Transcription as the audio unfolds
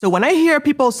So when I hear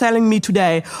people telling me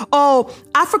today, oh,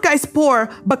 Africa is poor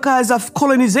because of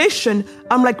colonization,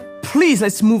 I'm like, please,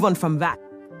 let's move on from that.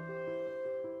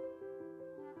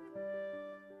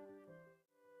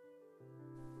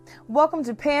 Welcome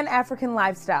to Pan-African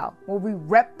Lifestyle, where we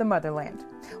rep the motherland.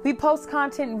 We post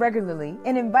content regularly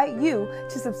and invite you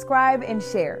to subscribe and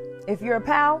share. If you're a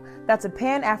pal, that's a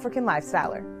Pan-African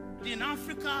Lifestyler. In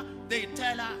Africa, they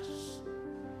tell us,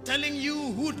 telling you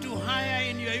who to hire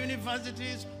in your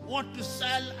universities, what to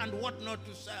sell and what not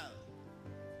to sell.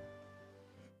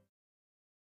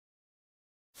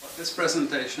 What this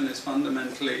presentation is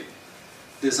fundamentally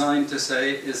designed to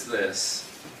say is this.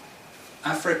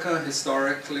 Africa,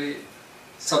 historically,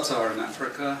 sub-Saharan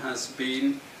Africa, has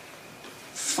been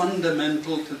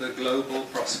fundamental to the global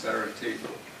prosperity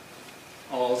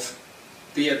of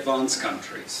the advanced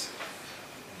countries.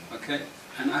 Okay?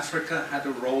 And Africa had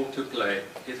a role to play.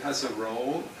 It has a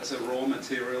role as a raw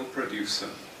material producer.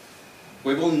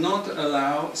 We will not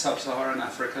allow sub-Saharan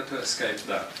Africa to escape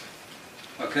that.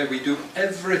 Okay, we do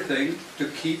everything to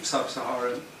keep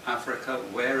sub-Saharan Africa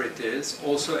where it is,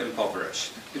 also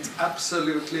impoverished. It's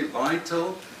absolutely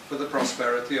vital for the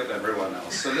prosperity of everyone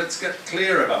else. So let's get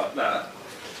clear about that.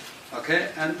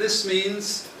 Okay, and this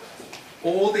means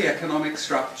all the economic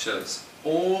structures,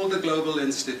 all the global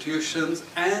institutions,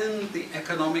 and the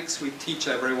economics we teach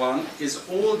everyone is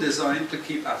all designed to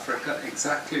keep Africa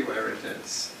exactly where it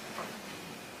is.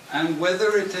 And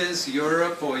whether it is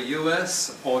Europe or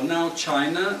US or now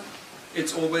China,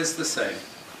 it's always the same.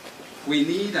 We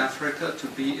need Africa to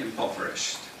be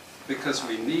impoverished because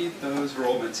we need those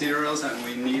raw materials and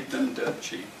we need them dirt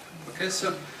cheap. Okay,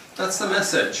 so that's the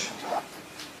message.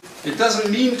 It doesn't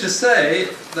mean to say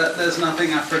that there's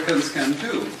nothing Africans can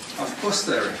do. Of course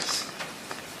there is.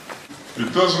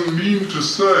 It doesn't mean to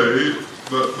say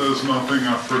that there's nothing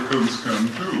Africans can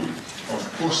do.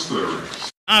 Of course there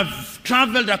is. I've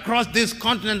traveled across this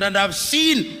continent and I've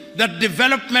seen that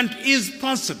development is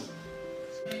possible.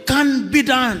 It can be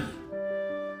done.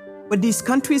 What these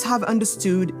countries have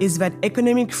understood is that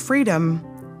economic freedom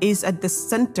is at the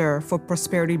center for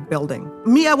prosperity building.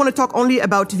 Me, I want to talk only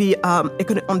about the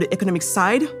on the economic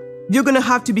side. You're going to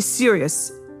have to be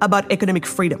serious about economic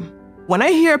freedom. When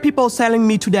I hear people telling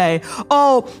me today,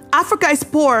 oh, Africa is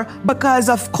poor because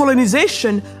of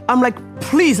colonization, I'm like,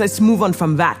 please, let's move on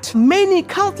from that. Many,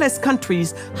 countless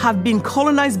countries have been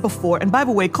colonized before. And by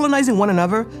the way, colonizing one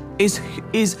another is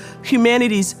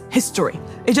humanity's history.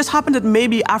 It just happened that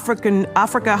maybe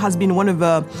Africa has been one of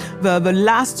the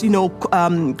last,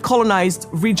 colonized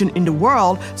region in the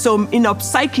world. So in our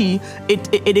psyche,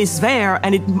 it is there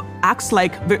and it acts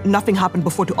like nothing happened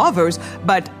before to others.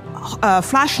 But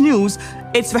flash news,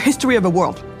 it's the history of the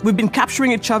world. We've been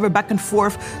capturing each other back and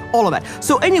forth, all of that.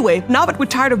 So anyway, now that we're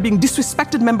tired of being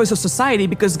disrespected members of society,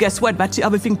 because guess what, that's the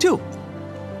other thing too.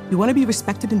 You want to be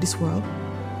respected in this world,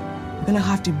 you're going to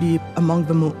have to be among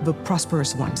the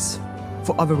prosperous ones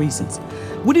for other reasons.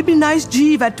 Would it be nice,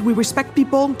 G, that we respect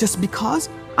people just because?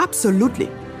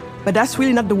 Absolutely. But that's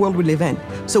really not the world we live in.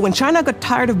 So when China got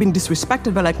tired of being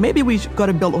disrespected, they're like, maybe we got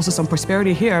to build also some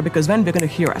prosperity here because then they're going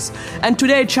to hear us. And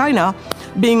today, China,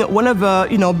 being one of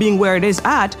the, being where it is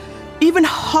at, even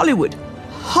Hollywood,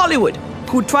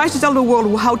 who tries to tell the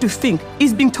world how to think,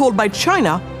 is being told by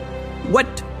China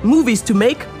what movies to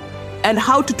make and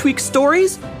how to tweak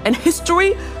stories and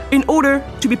history in order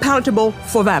to be palatable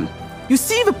for them. You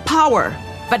see the power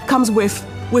that comes with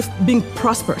being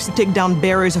prosperous, to take down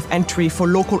barriers of entry for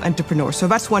local entrepreneurs. So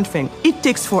that's one thing. It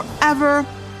takes forever.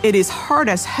 It is hard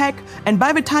as heck. And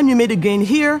by the time you made a gain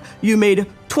here, you made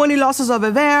 20 losses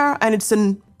over there, and it's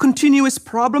a continuous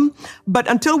problem. But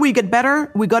until we get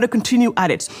better, we got to continue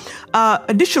at it.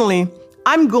 Additionally,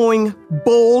 I'm going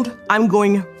bold. I'm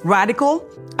going radical.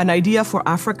 An idea for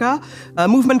Africa, a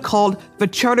movement called the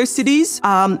Charter Cities.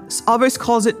 Others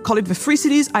call it the Free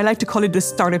Cities. I like to call it the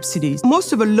Startup Cities.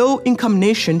 Most of the low-income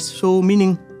nations, so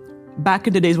meaning back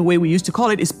in the days, the way we used to call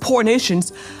it is poor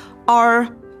nations,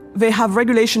 they have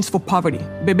regulations for poverty.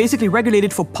 They're basically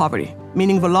regulated for poverty,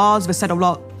 meaning the laws, the set of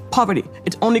law, poverty.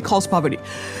 It only calls poverty.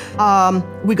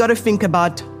 We got to think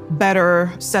about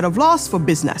better set of laws for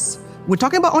business. We're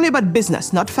talking only about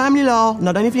business, not family law,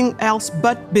 not anything else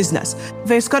but business.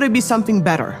 There's got to be something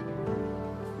better.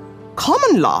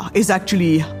 Common law is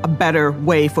actually a better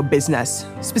way for business,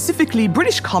 specifically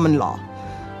British common law.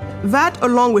 That,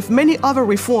 along with many other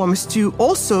reforms to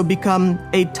also become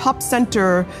a top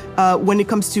center when it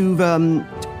comes to the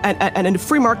and in the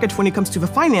free market when it comes to the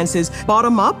finances,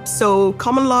 bottom up. So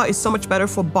common law is so much better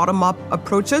for bottom up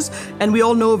approaches. And we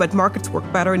all know that markets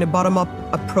work better in a bottom up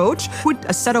approach. Put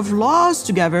a set of laws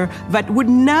together that would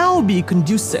now be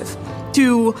conducive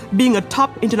to being a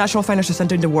top international financial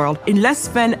center in the world in less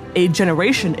than a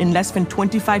generation, in less than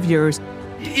 25 years.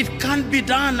 It can be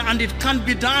done, and it can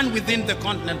be done within the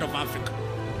continent of Africa.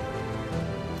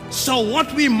 So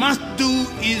what we must do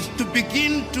is to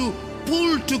begin to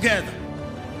pull together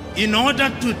in order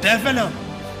to develop.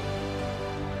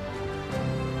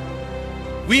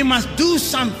 We must do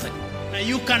something.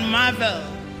 You can marvel,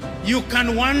 you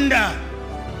can wonder,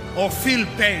 or feel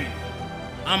pain.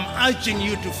 I'm urging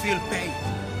you to feel pain.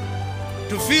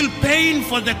 To feel pain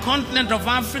for the continent of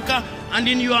Africa, and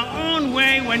in your own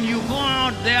way, when you go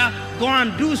out there, go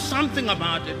and do something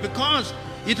about it, because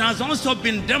it has also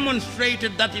been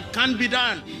demonstrated that it can be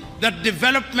done, that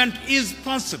development is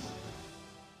possible.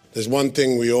 There's one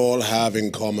thing we all have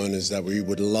in common, is that we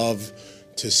would love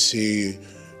to see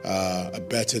a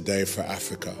better day for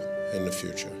Africa in the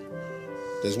future.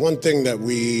 There's one thing that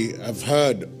we have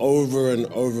heard over and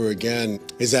over again,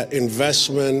 is that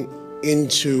investment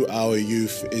into our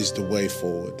youth is the way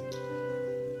forward.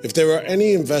 If there are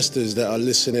any investors that are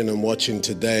listening and watching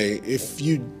today, if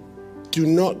you do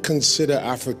not consider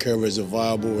Africa as a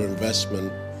viable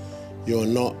investment, you're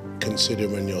not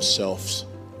considering yourselves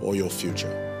or your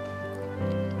future.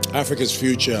 Africa's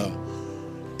future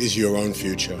is your own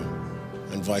future,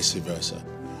 and vice versa.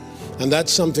 And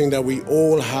that's something that we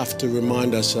all have to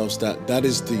remind ourselves, that that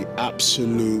is the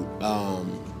absolute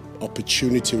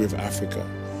opportunity with Africa.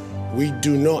 We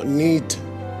do not need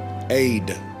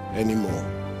aid anymore.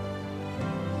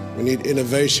 We need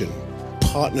innovation,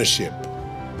 partnership.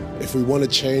 If we want to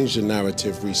change the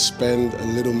narrative, we spend a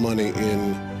little money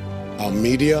in our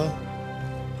media,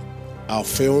 our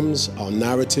films, our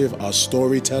narrative, our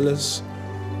storytellers,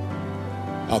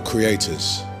 our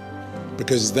creators.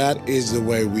 Because that is the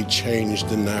way we change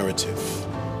the narrative.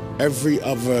 Every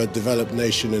other developed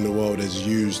nation in the world has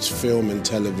used film and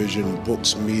television,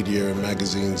 books, media, and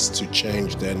magazines to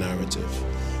change their narrative.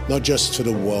 Not just to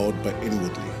the world, but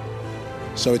inwardly.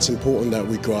 So it's important that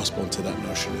we grasp onto that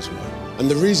notion as well. And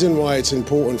the reason why it's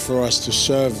important for us to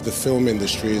serve the film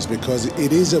industry is because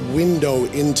it is a window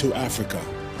into Africa.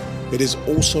 It is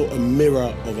also a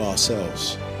mirror of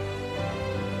ourselves.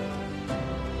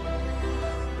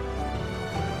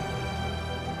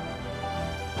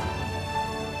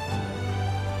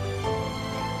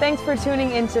 Thanks for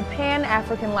tuning into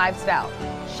Pan-African Lifestyle.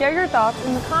 Share your thoughts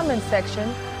in the comments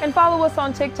section and follow us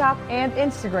on TikTok and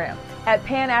Instagram at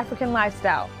Pan-African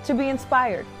Lifestyle to be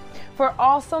inspired. For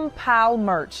awesome PAL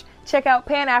merch, check out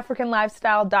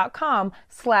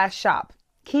panafricanlifestyle.com/shop.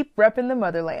 Keep repping the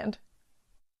motherland.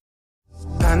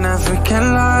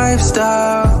 Pan-African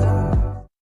Lifestyle.